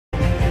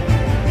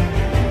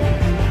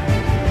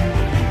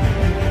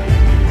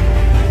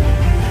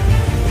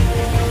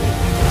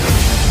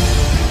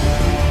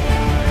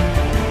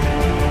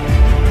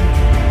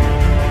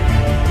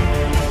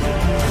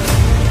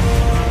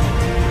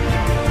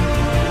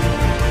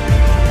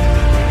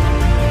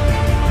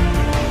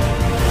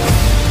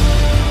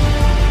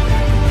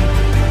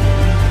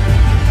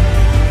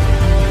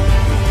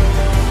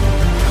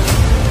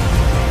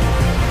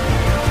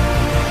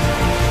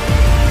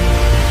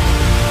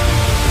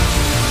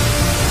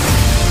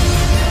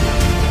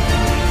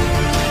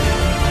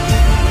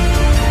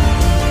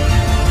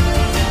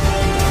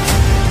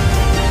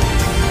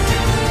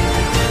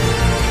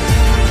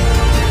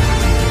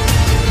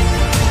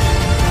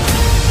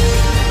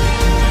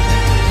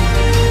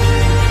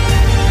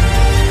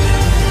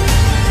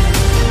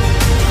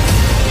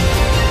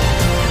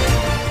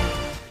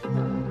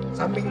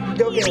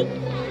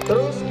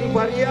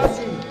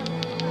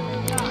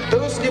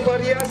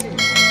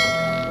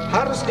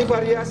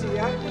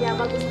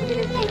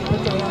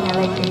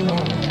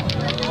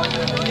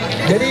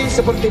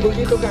seperti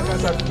begitu kakak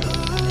Sakti.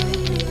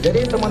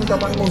 Jadi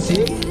teman-teman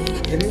musik,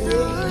 ini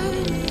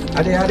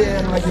adik-adik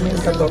yang lagi main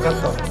Katto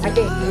Katto.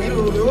 Oke. Ini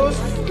lurus,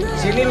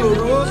 sini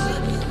lurus,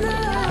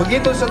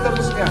 begitu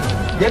seterusnya.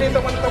 Jadi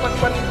teman-teman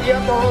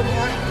panitia tolong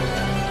ya,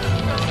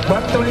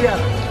 bantu lihat.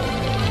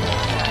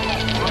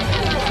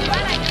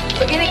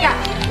 Begini kak,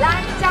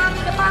 lancang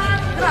depan,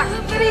 gerak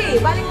kiri,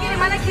 balik kiri,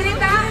 mana kiri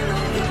kak?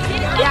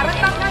 Ya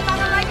rentangkan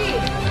tangan lagi,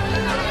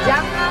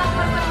 jangan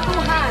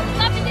bersentuhan.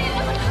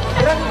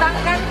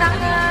 Rentangkan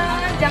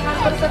tangan, jangan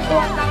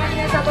bersentuhan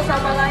tangannya satu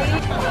sama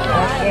lain.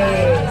 Oke,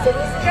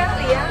 seru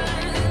sekali ya.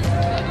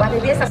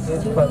 Panitia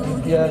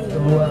panitia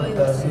keluar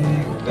dari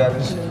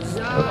garis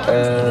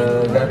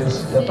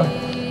apa?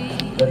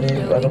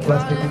 Dari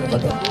plastik ini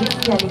Pak.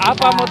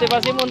 Apa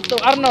motivasimu untuk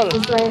Arnold?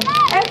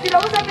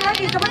 Tidak usah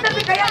lagi, sebentar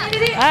kayak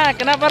ini.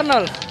 Kenapa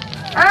Arnold?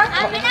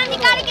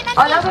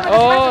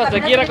 Oh,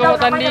 saya kira kau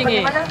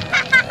tandingi.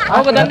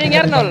 Mau kau tandingi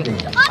Arnold?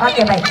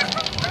 Oke, baik.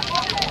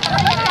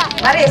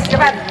 Maris,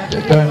 cepat.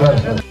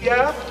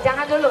 Ya.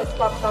 Jangan dulu,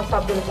 stop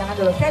dulu, jangan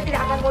dulu. Saya tidak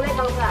akan mulai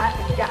kalau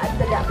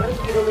tidak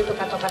berhenti dulu itu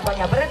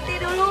kata-katanya.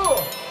 Berhenti dulu.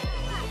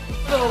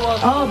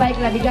 Oh,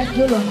 baiklah, digas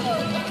dulu.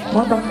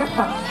 Motor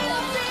cepat.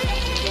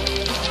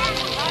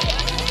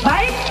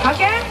 Baik,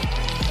 oke.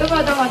 Tunggu.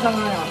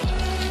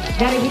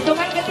 Dari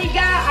hitungan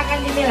ketiga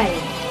akan dinilai.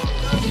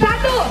 1,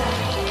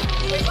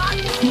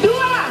 2,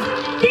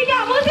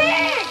 3,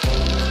 musik!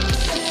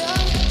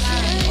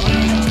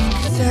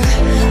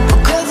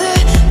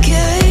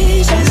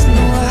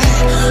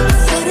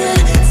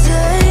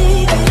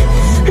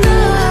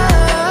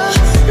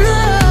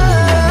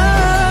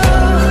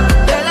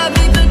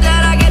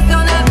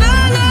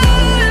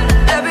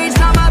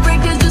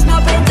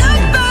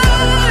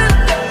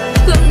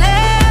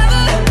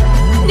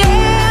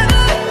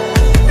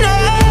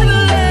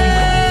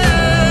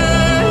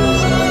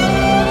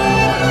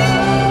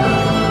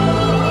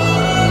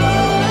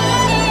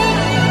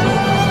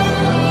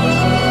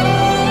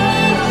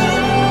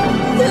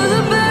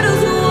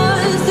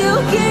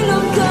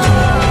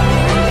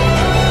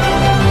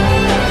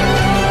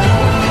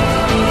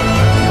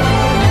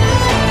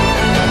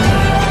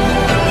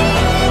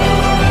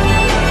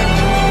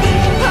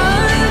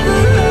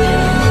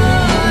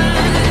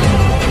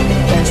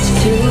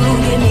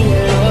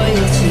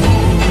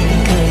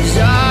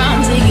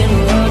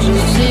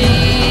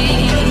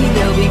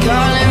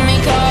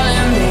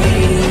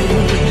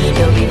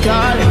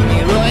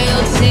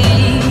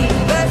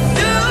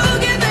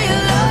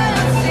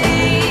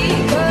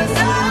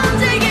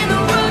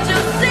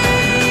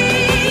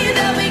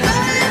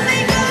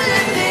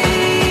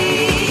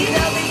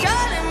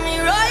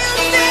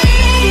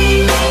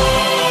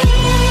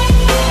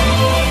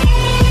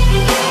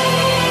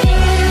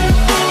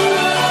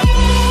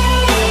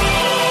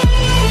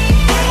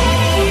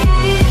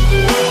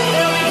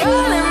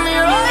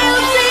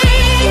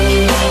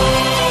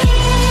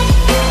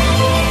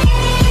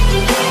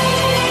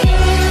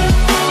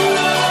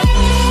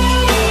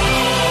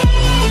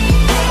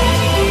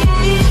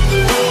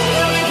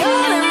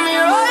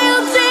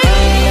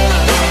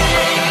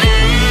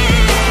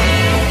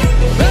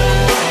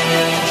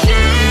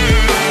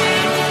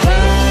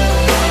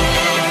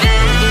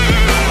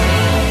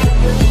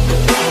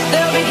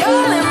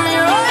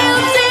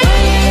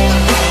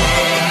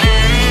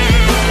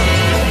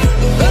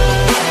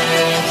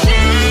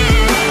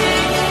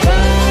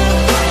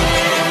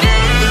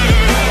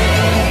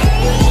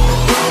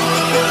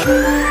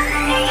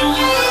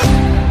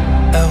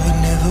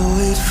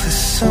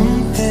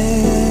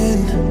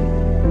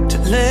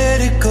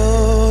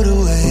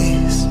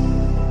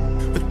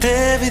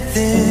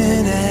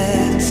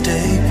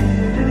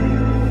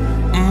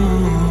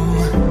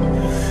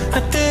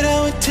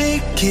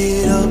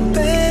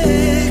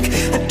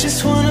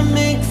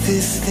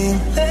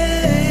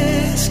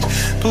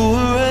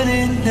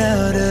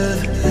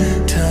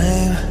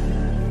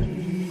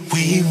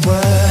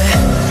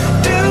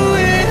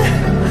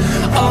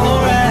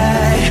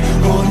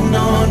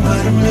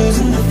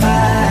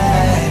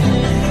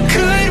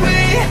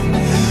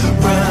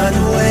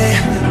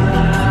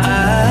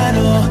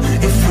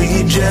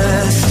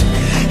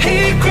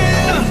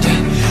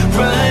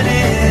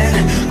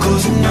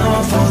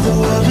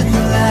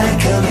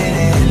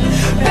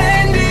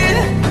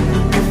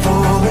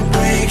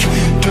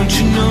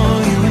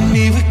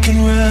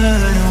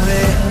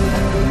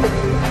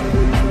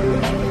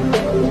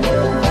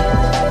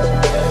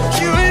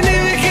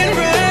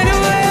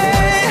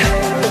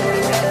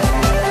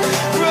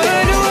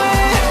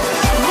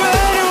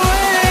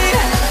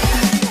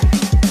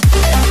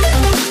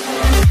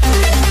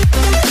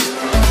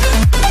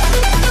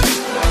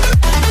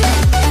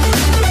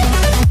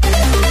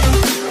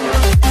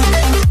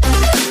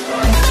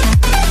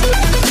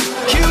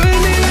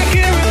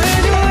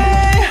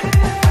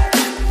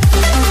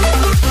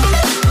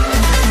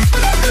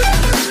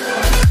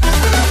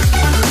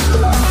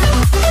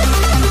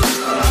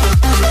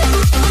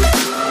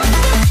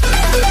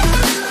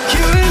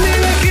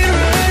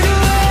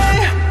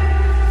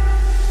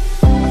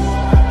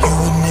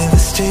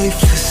 stay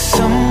for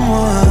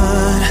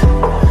someone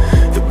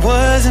that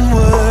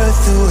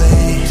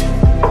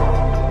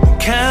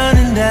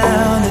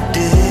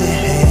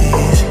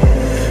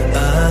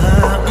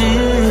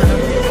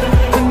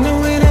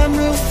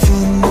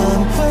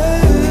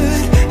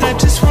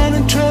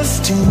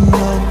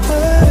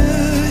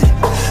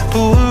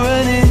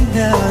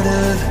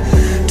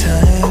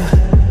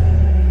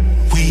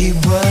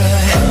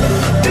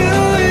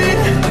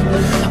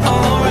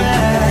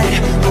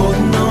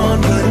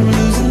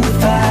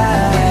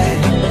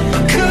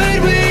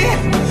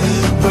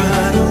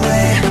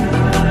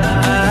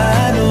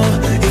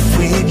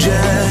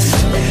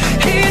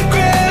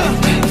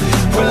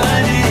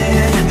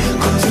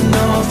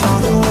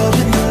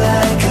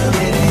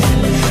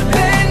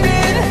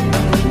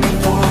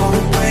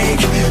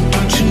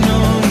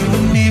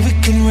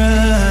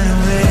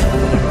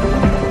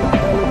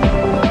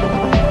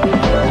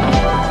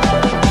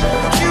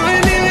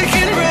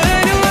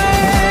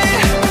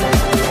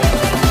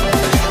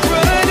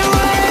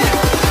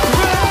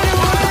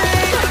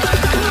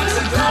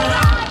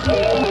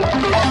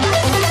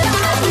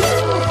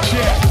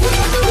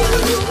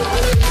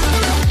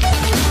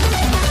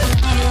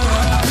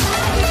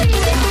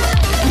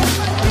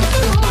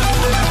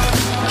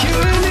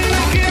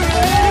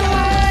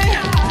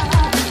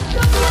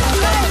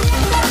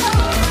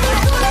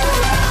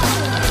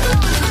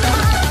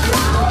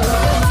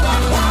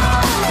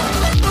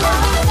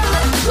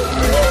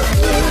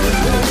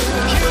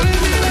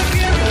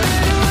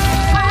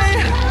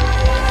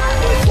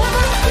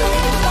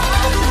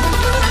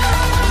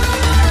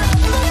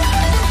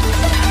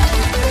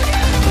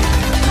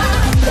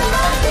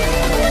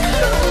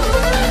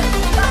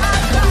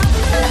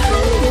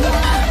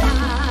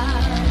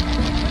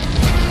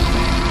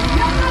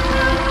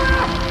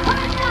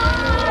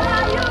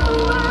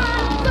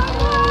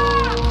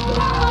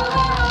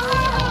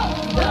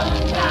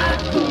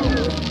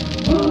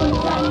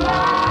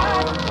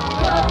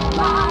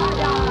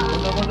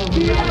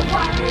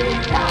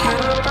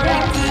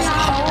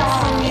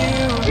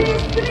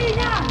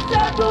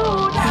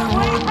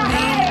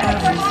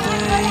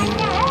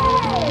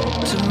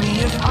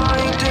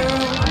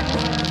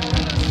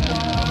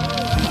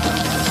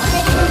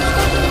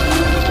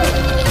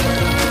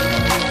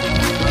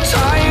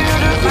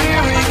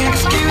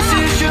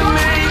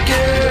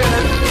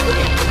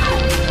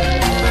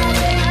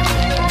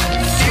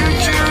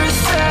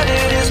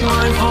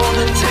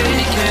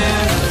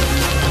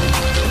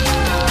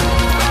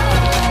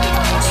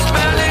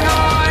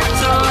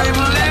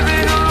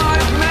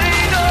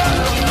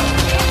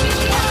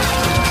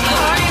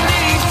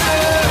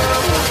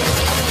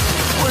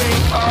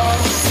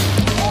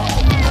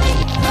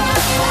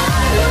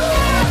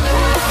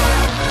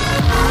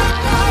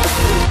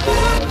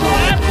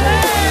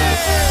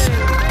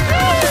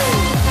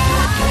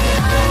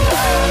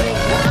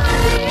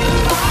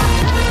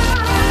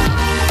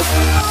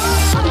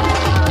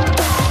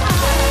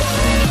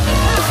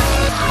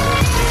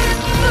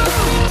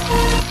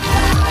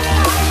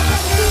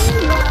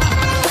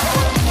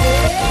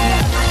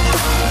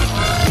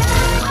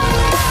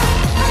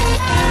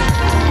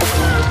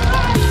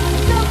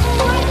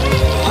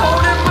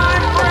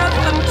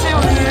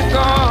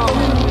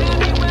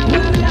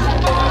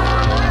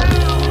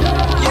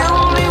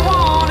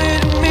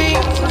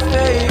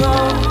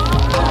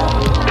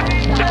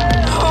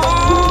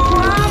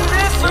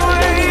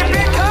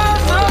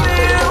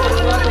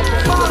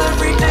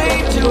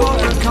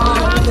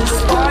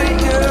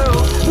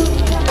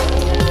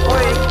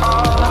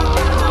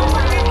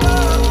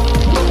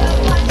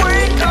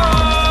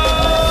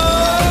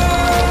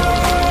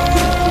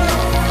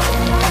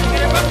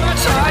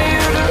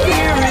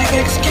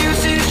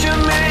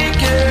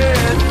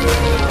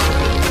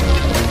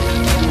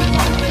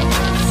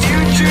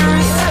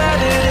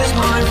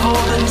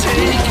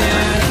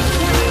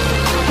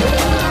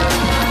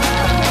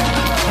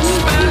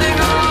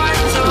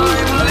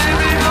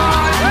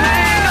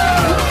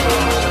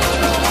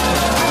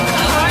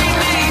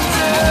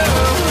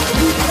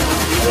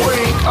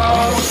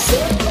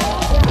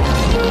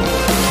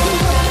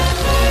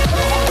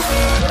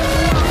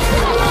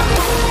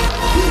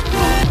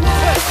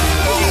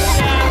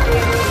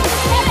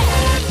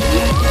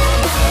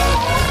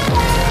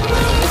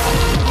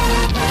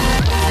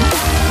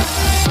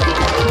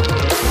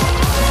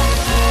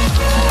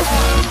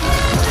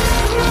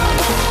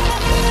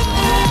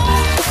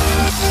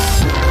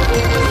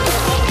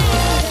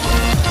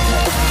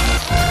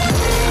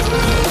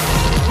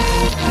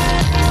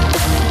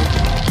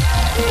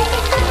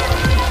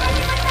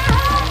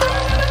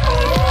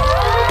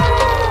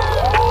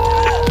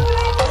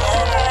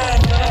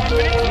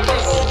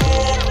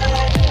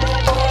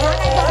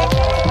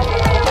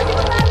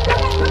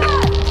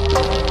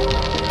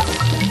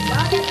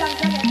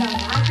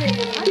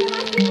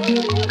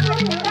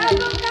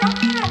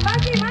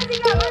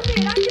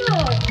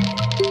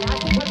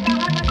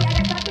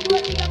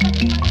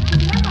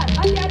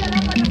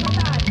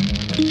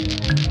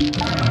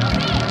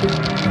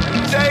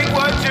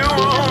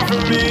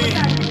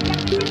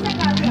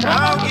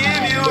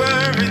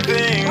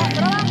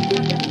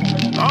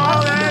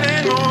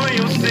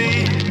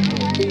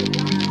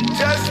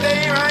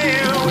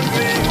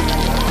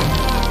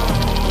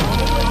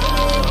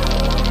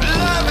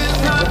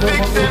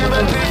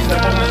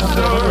time the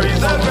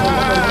story's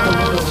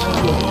about.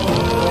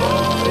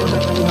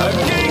 A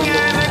king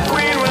and a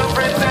queen will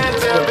pretend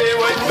to be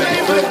with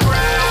paper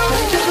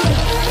crowns.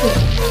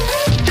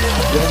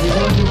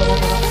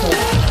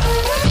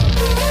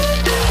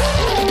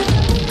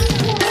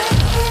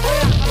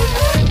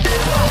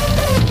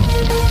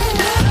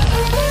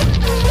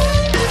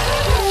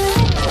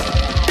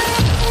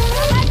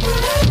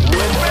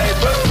 With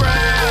paper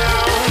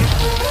crowns.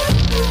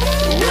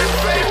 With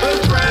paper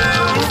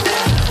crowns.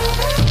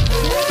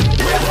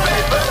 With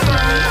paper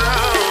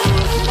crowns.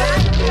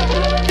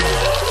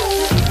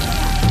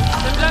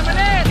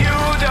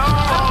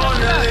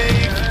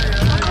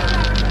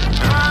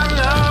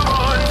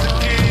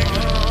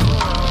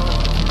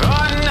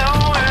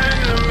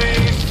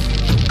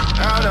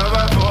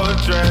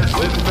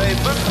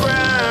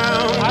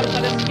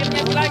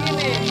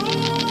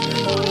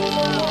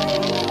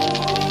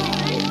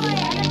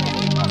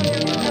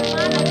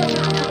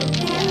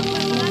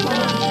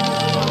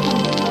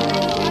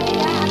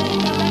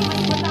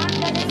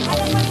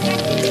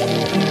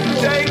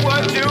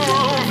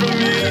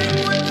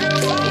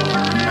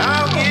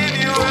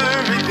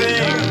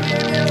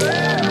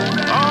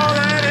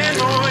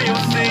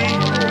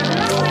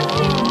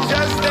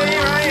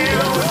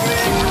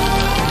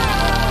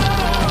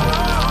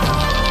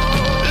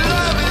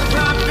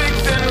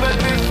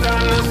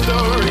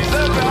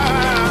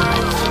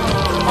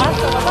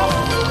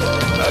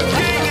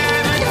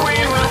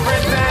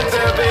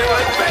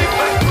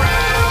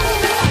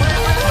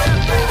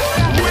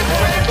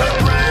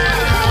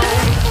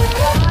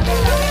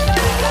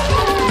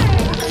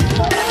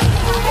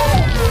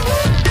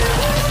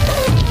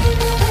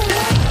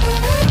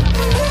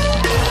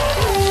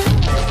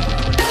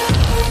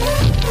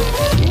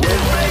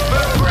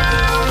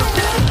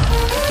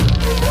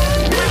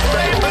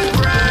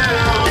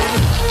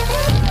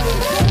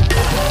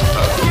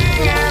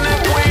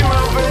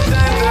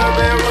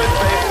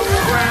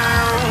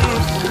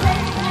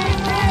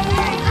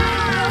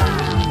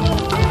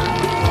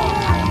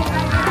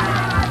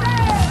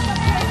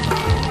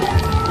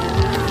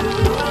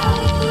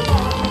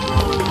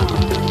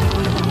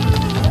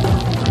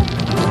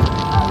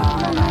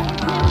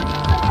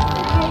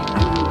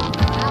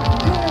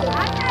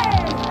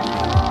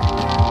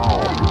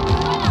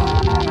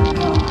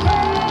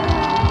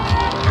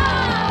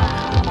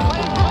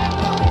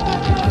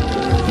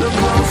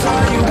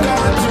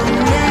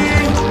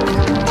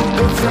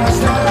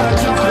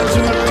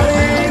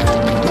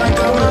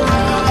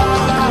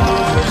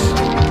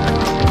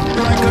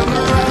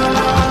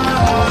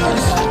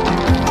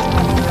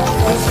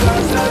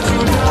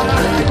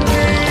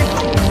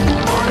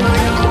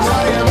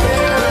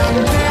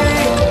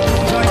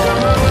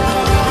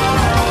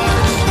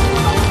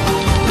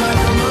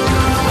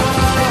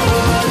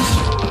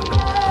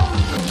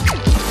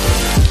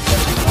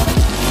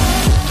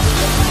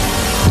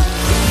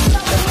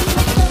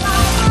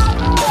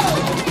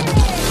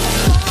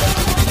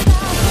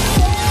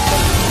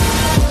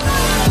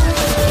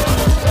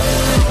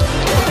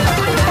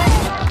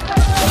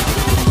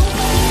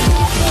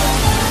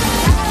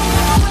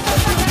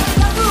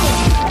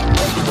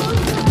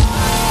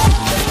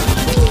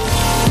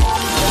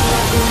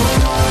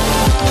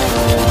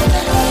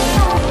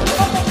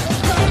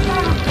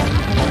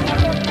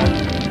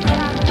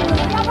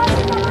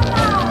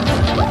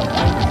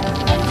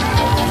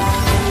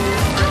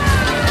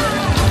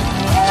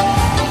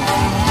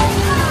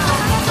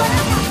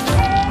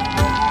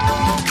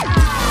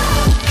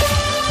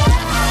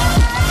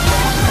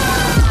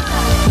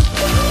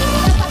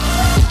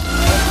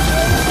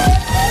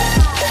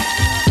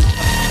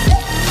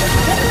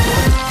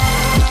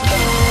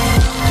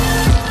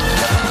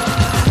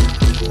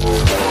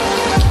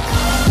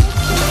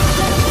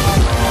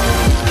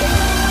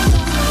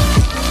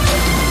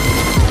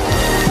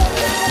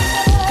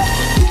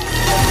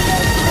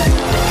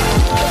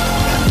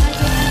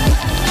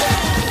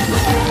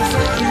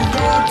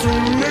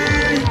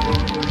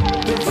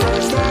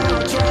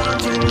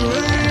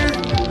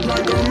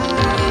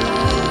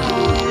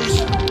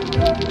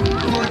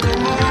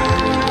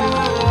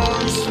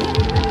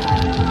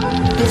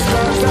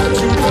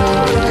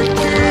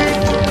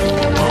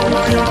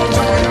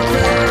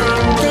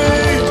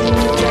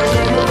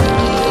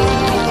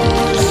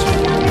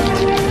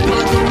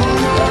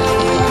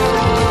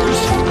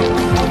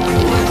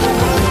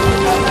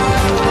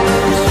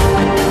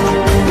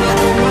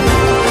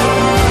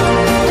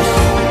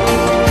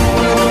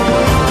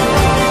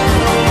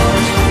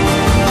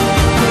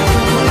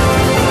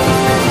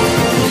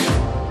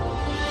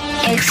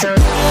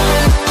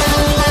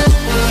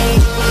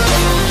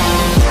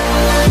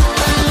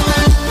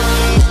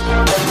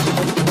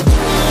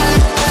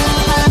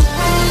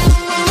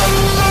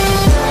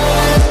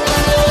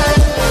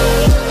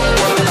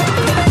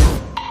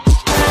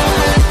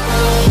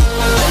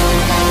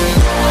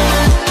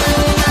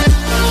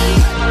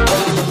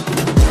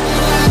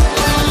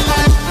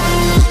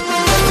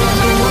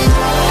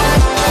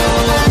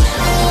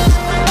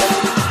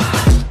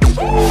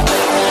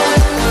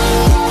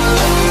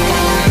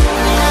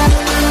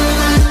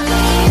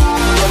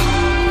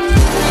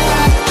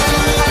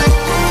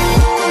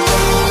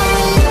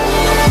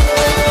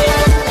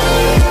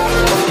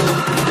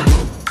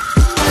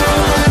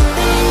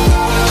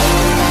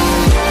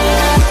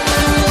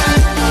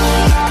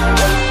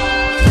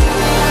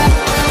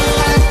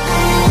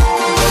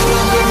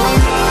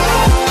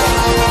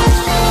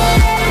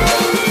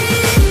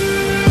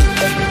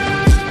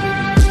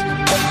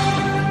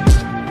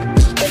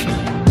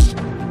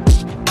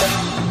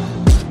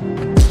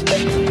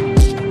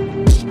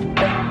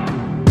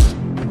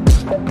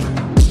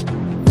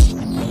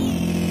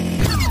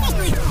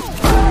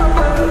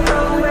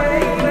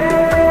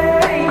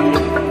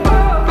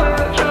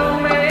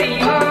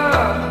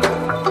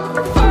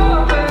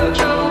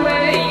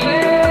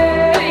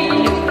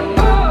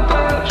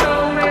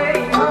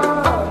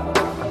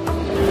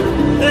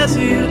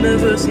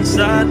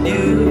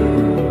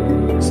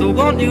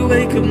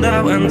 wake up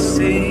now and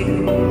see.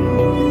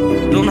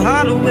 Don't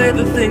hide away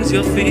the things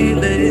you're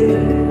feeling.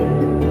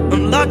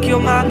 Unlock your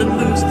mind and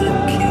lose the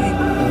key.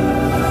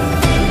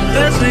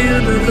 There's a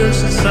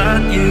universe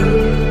inside you.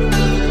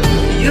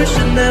 You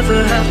should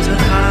never have to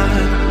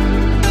hide.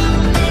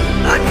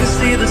 I can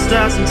see the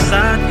stars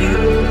inside you.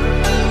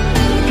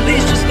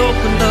 Please just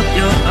open up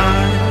your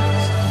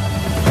eyes.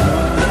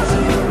 There's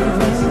a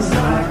universe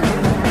inside you.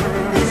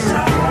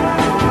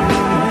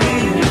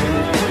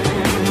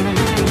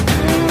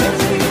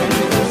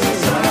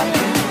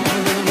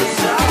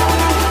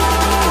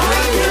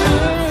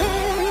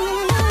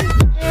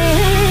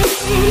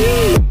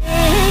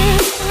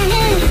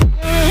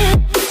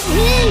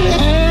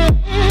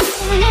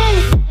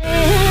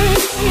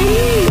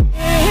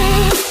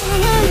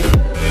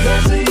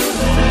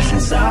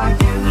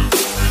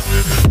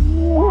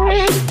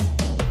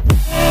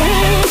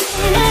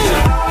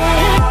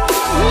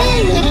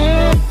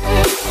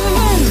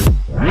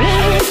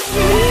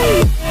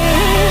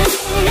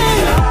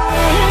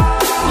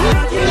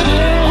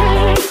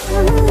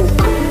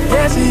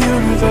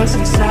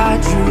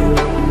 Inside you,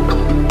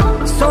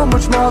 so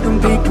much more than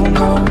people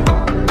know.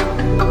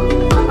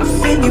 I've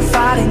seen you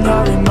fighting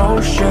your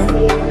emotion.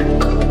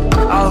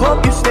 I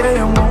hope you stay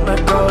and won't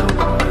let go.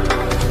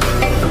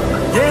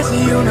 There's a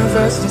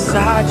universe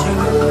inside you,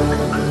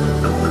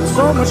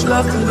 so much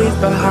love to leave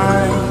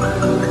behind.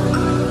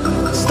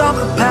 Stop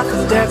the path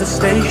of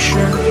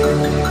devastation.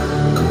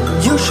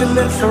 You should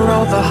live for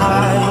all the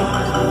hype.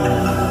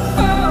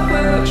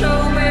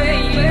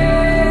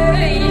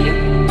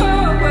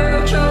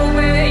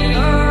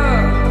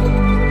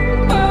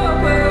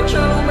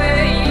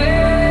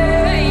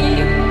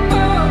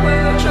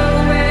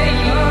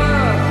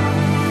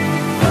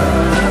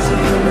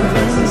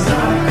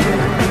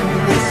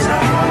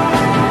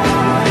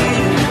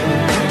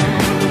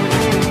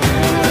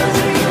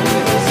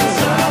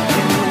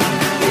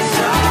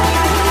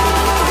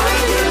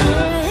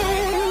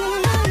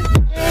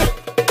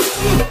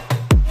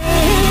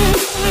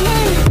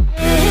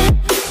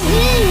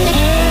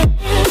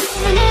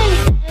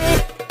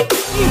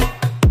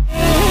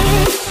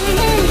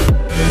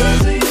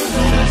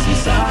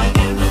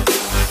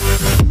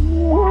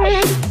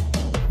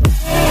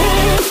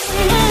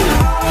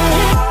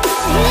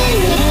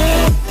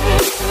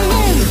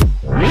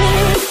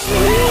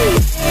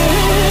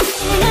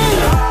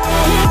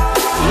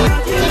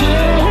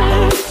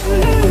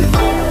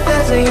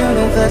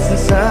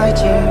 Inside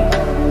you,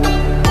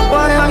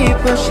 why are you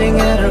pushing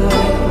it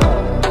away?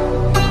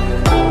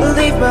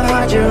 Leave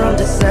behind your own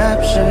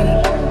deception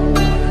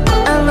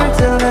and learn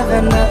to live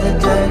another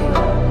day.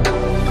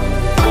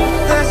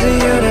 There's a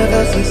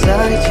universe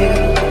inside you,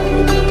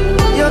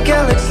 your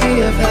galaxy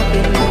of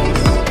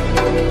happiness.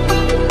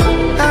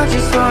 I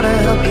just wanna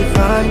help you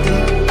find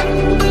it.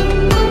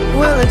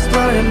 We'll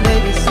explore in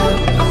baby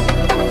steps.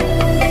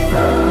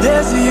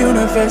 There's a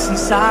universe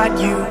inside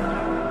you.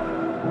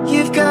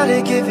 You've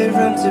gotta give it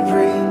room to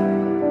breathe.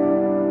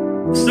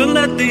 So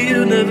let the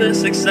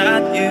universe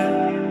excite you,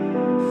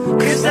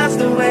 'cause that's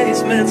the way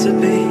it's meant to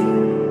be.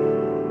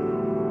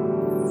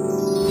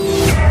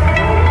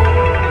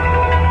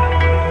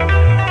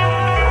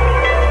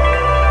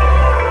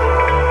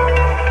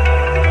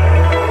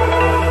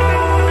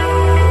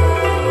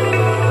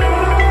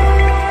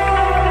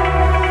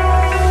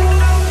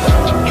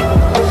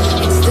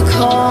 It's the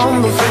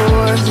calm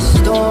before the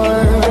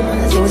storm.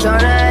 Things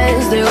aren't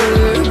as they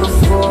were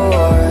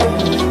before.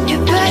 You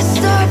best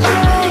start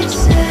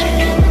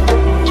racing.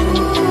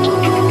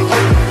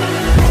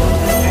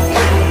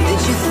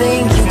 Did you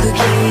think you could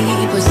keep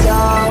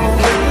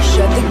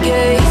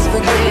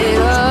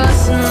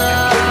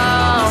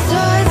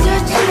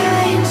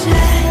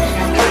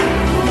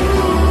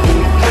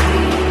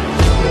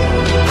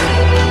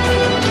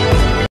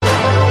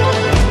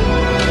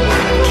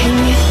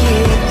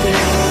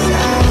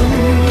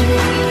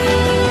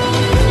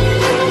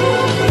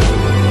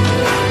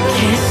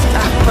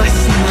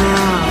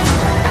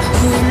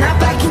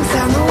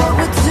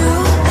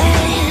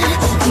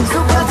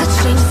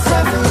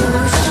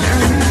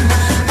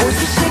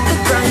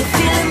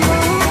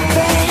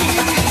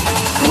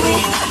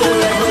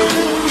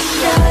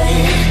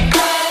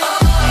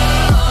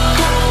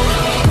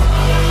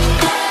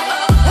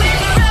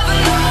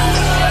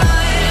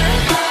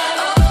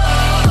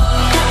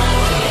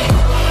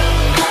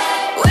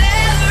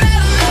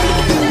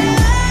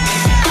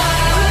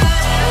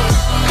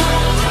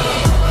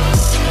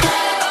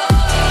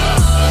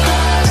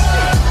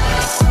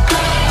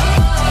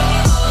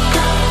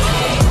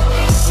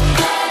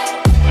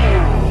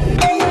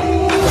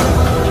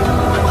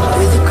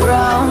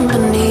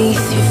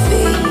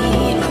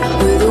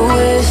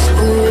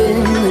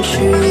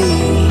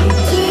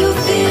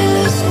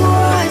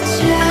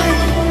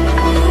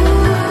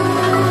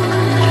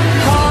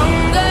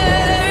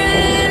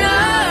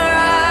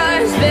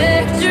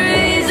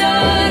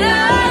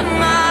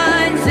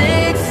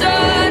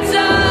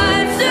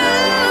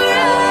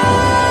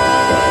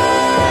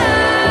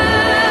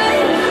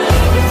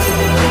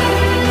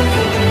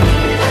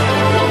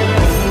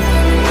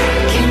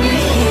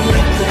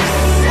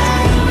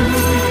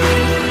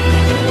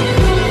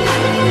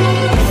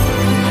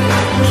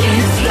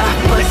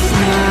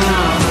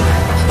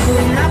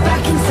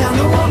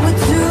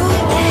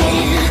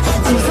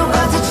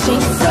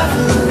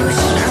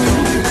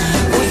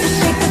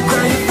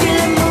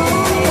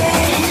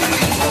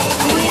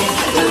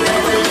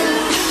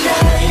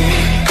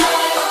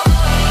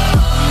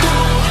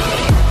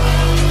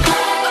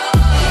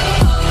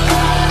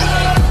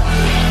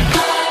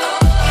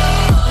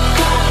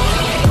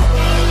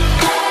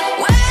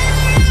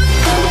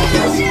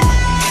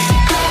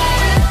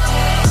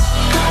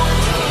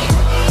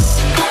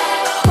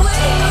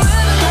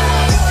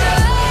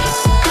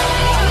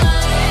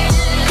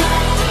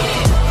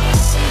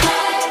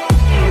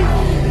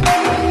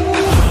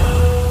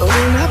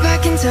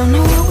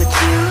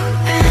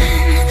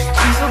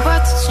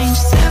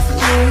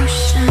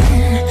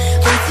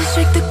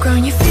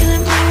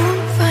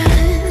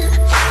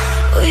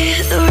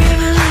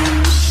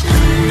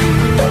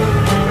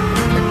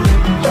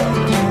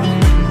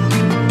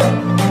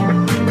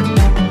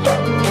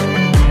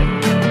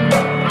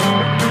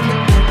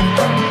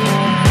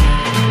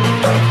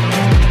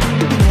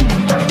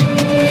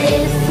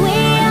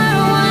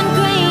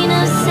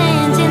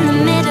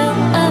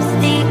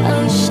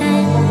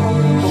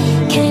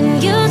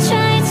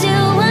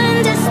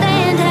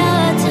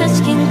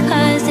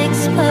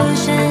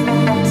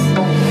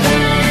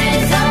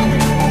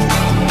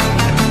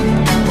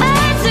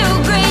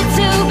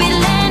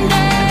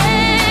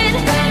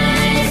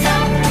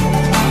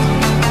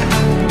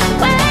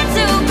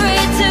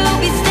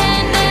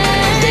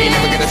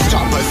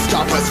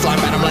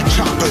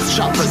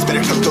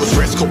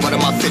risk, but in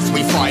my fists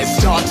we fire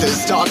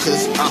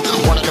starters.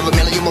 One out of a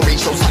million will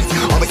reach those heights.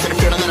 Always had a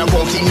feeling that I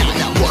won't deny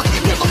that work.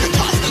 Never could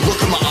ties.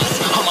 Look in my eyes,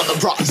 I'm on the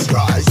rise.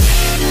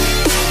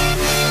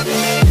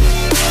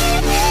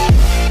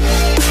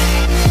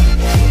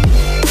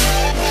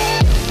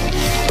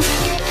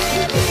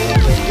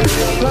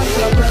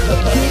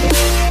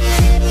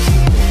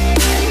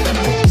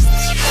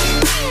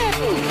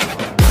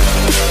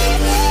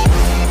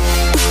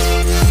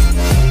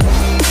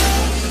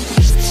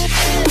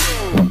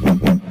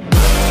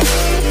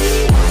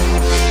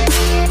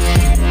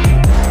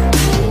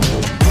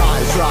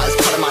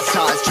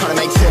 Trying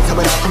to make sense of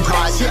it all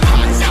comprised. Yeah,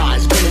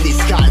 highs, been in these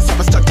skies. I've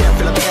been stuck down,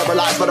 feeling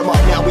paralyzed, but I'm up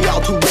now, we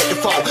all too late to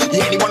fall.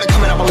 Yeah, anyone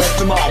coming, I'ma lift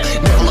them all.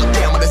 Never look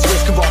down when there's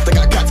risk involved. I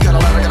got guts, got a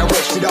lot, I gotta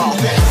wish it off.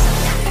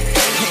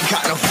 Ain't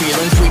got no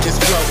feelings, we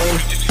just flowing.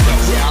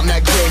 Yeah, I'm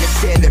that grain of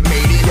sand that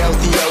made it out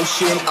the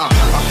ocean. A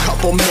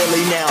couple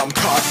milli now, I'm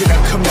causing a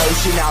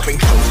commotion. I've been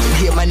coasting,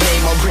 hear my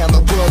name around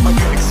the world like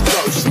an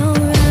explosion. So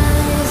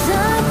rise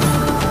up.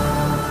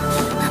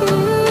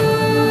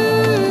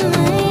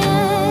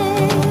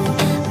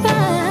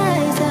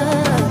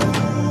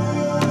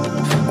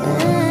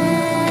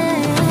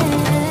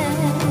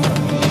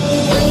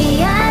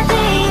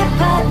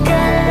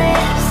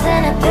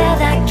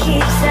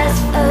 Keeps us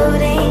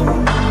floating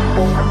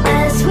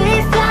as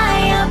we fly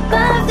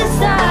above the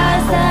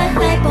stars. The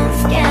hype won't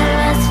scare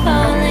us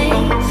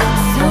falling.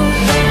 So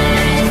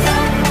rise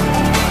up.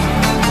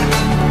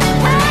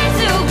 Way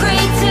too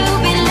great to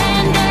be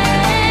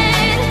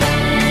landed.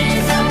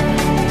 Rise up.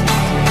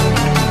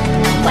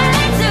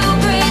 Way too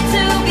great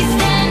to be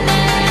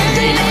standing.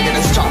 They never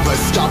gonna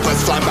stop us,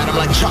 flying by them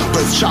like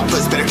choppers.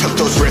 Better took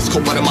those risks,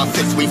 but in my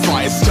fists we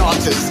fire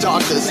starters.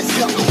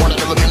 One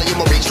out of a million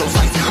will reach those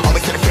heights.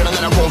 Always had a feeling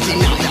that I won't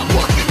deny that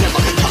work.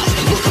 Never could ties.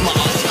 Look in my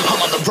eyes,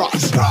 I'm on the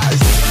rise.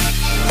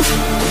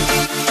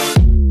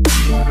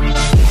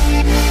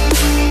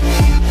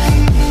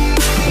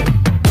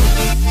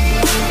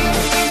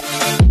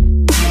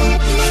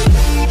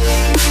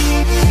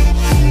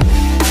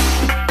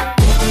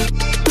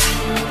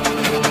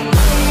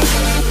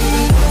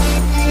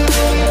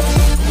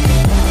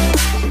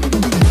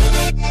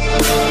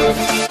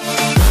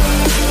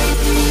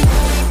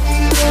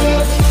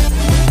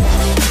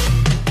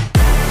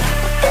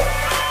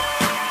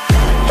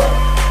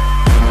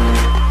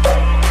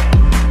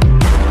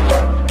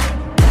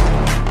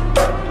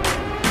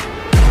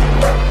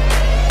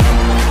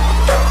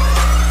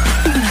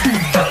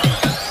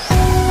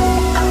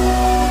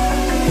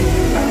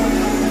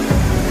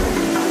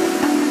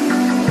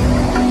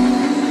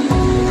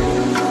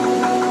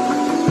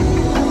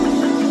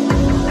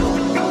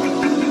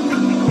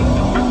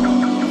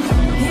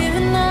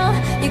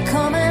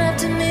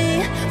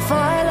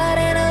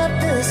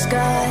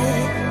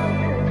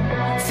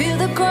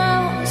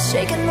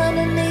 Shaking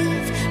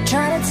underneath,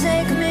 trying to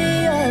take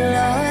me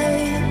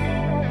alive.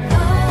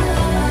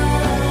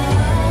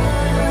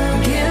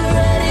 Get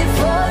ready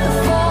for the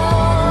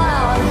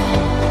fallout.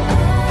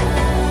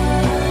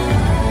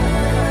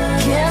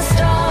 Can't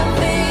stop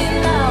me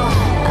now.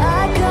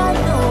 I got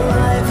no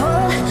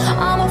rival.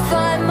 I'ma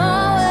fight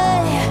my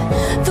way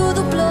through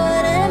the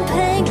blood and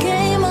pain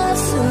game of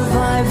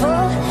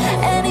survival.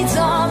 Any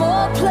time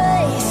or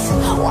place,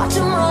 watch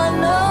 'em run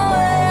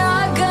away.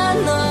 I got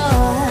none.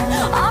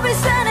 I'll be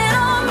standing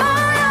on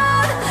my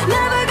own,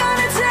 never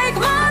gonna take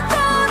my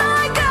throne.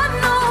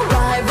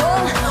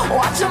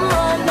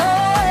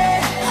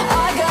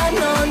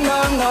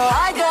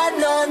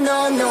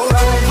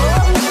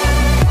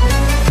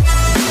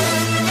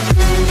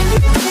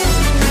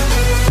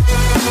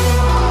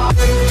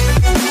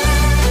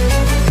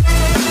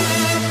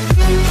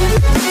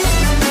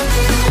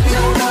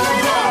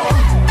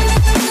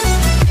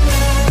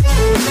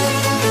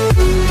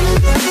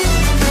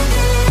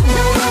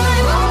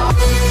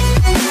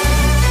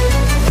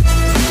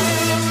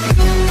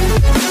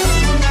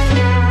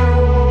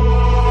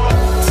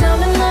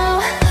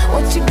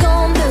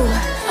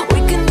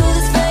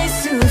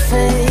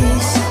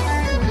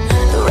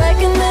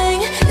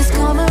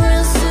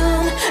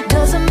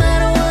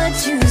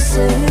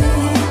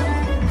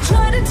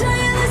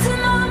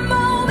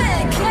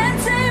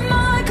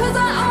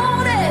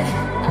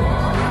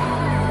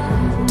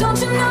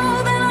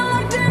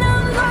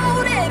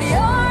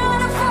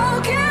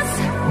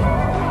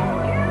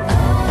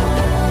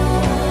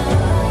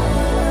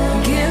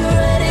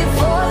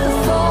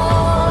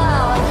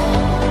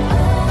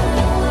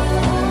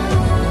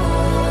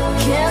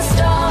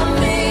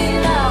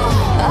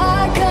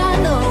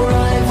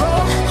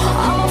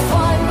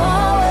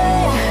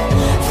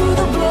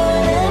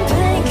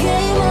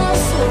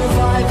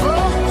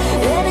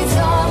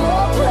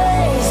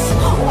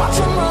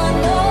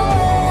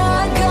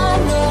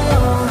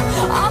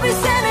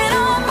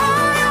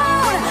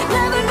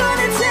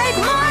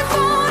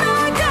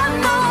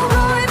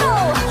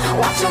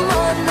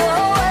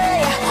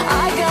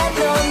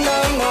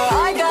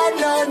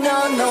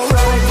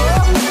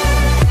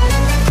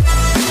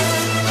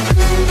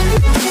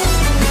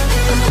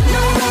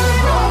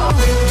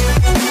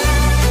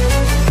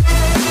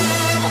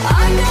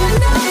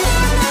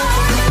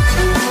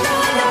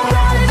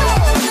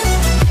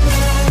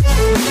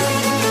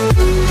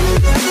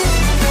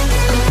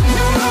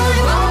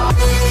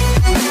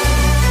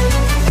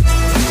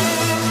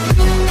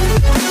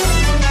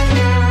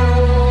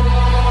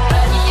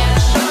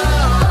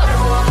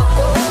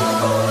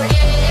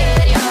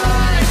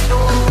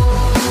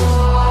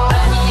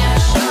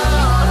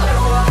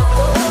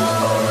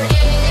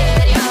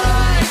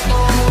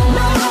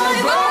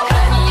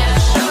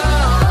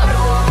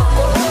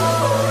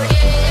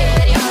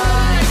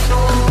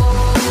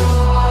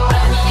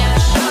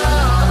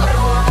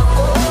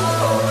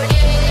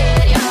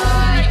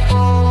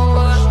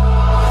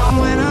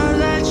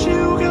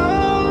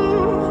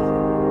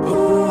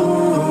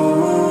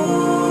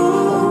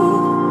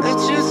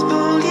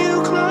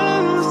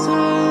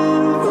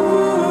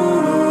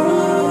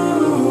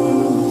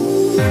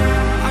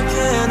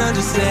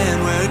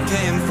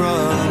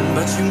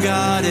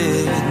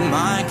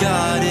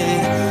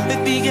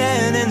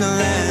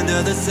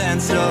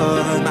 sense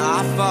of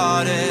I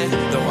fought it,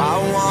 though I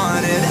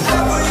wanted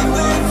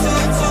everything to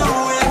do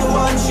with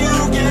what you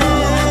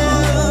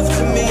give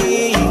to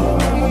me.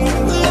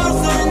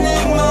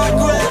 Loosening my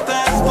grip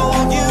as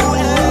for you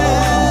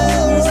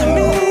ends to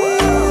me.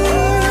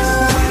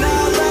 When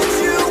I let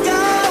you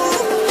go,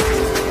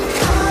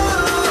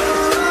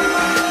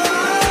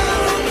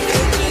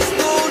 it just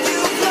pulled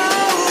you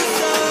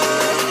closer.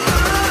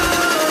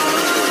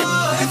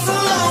 It's a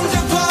long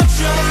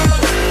departure.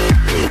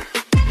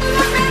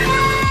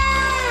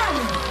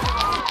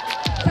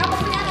 Siapa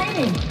punya ada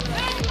ini?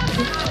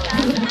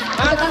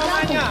 Mana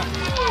namanya?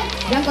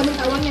 Yang kau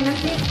minta uangnya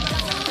nanti.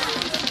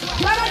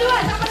 Juara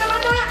 2, siapa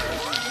namanya?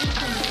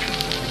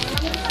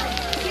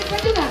 Irfan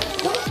juga?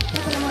 Tuh,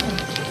 siapa namanya?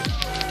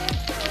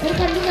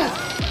 Irfan juga?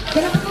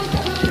 Kenapa kau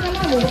tak mau nama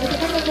kamu?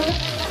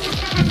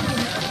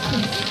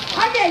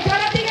 Oke,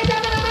 juara 3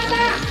 siapa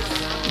namanya?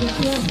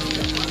 Joshua.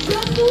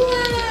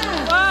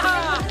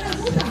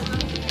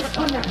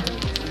 Oh enggak.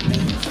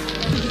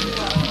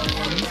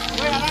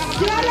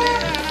 Juara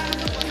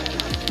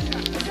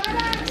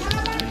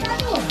harapan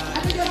 1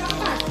 atau juara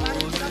 4?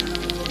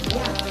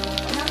 Ya,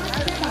 nama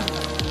siapa?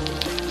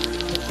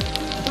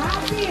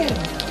 Fatir.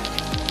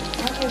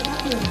 Oke,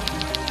 Fatir.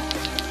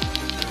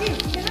 Ih,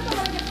 kenapa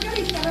banyak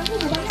sekali sekarang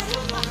dulu? Banyak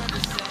loh.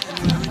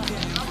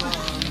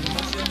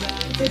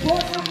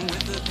 Bodoh.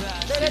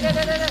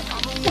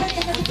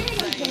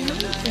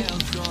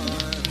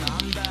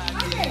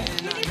 Oke,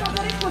 ini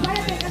favoritku,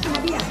 saya kasih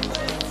hadiah.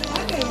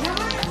 Oke,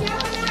 namanya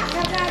siapa nak?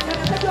 Karena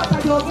saya juga Pak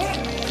Joge,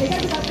 saya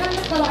juga kan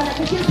kalau anak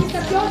kecil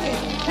pintar joget.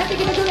 Nanti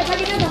kita joget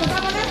lagi kan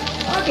sama-sama kan?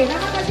 Oke,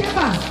 nama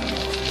siapa?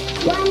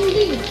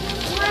 Wandi.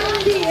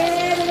 Wandi,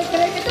 dari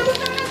keren. Tepuk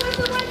tangan buat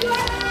semua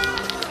juara.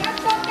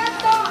 Katto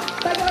Katto.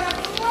 Bagi orang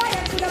tua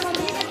yang sudah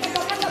memberikan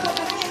Katto Katto buat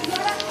anak yang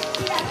juara,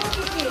 tidak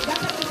rugi sih,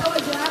 dapat dibawa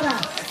juara.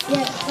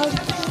 Ya, kalau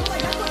sampai di rumah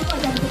Katto itu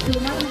jam 10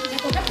 malam.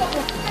 Katto Katto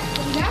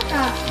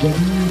ternyata.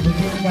 Jadi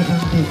begini Kak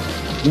Cantik,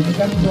 ini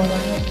kan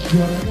juaranya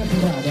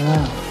sudah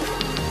ada.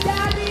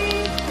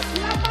 Dari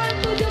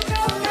 87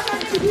 kaum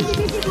katanya di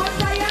divisi buat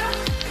saya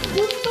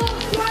untuk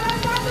juara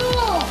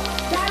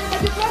 1. Dan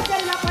baju cross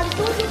dari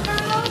 87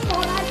 kaum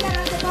Toraja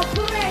dan tetap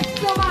sukses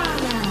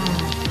semangat.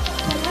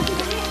 Terima kasih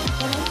banyak.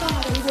 Penonton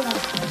ada ibu lah.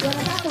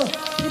 Juara 1.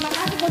 Terima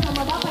kasih buat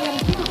sama bapak yang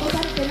situ kau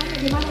cari penanya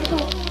di mana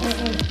itu.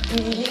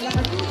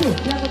 87.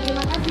 Bilang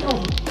terima kasih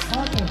om.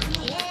 Oke.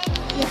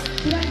 Ya,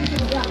 sudah di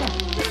sini. Ya,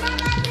 terima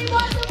kasih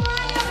buat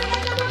semuanya.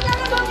 Berikan tepuk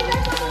tangan buat kita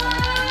semua.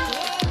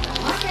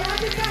 Oke,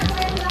 lanjutkan.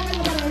 Saya silakan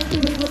kepada MC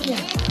berikutnya.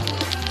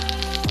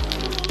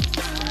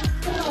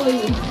 Oh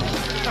iya.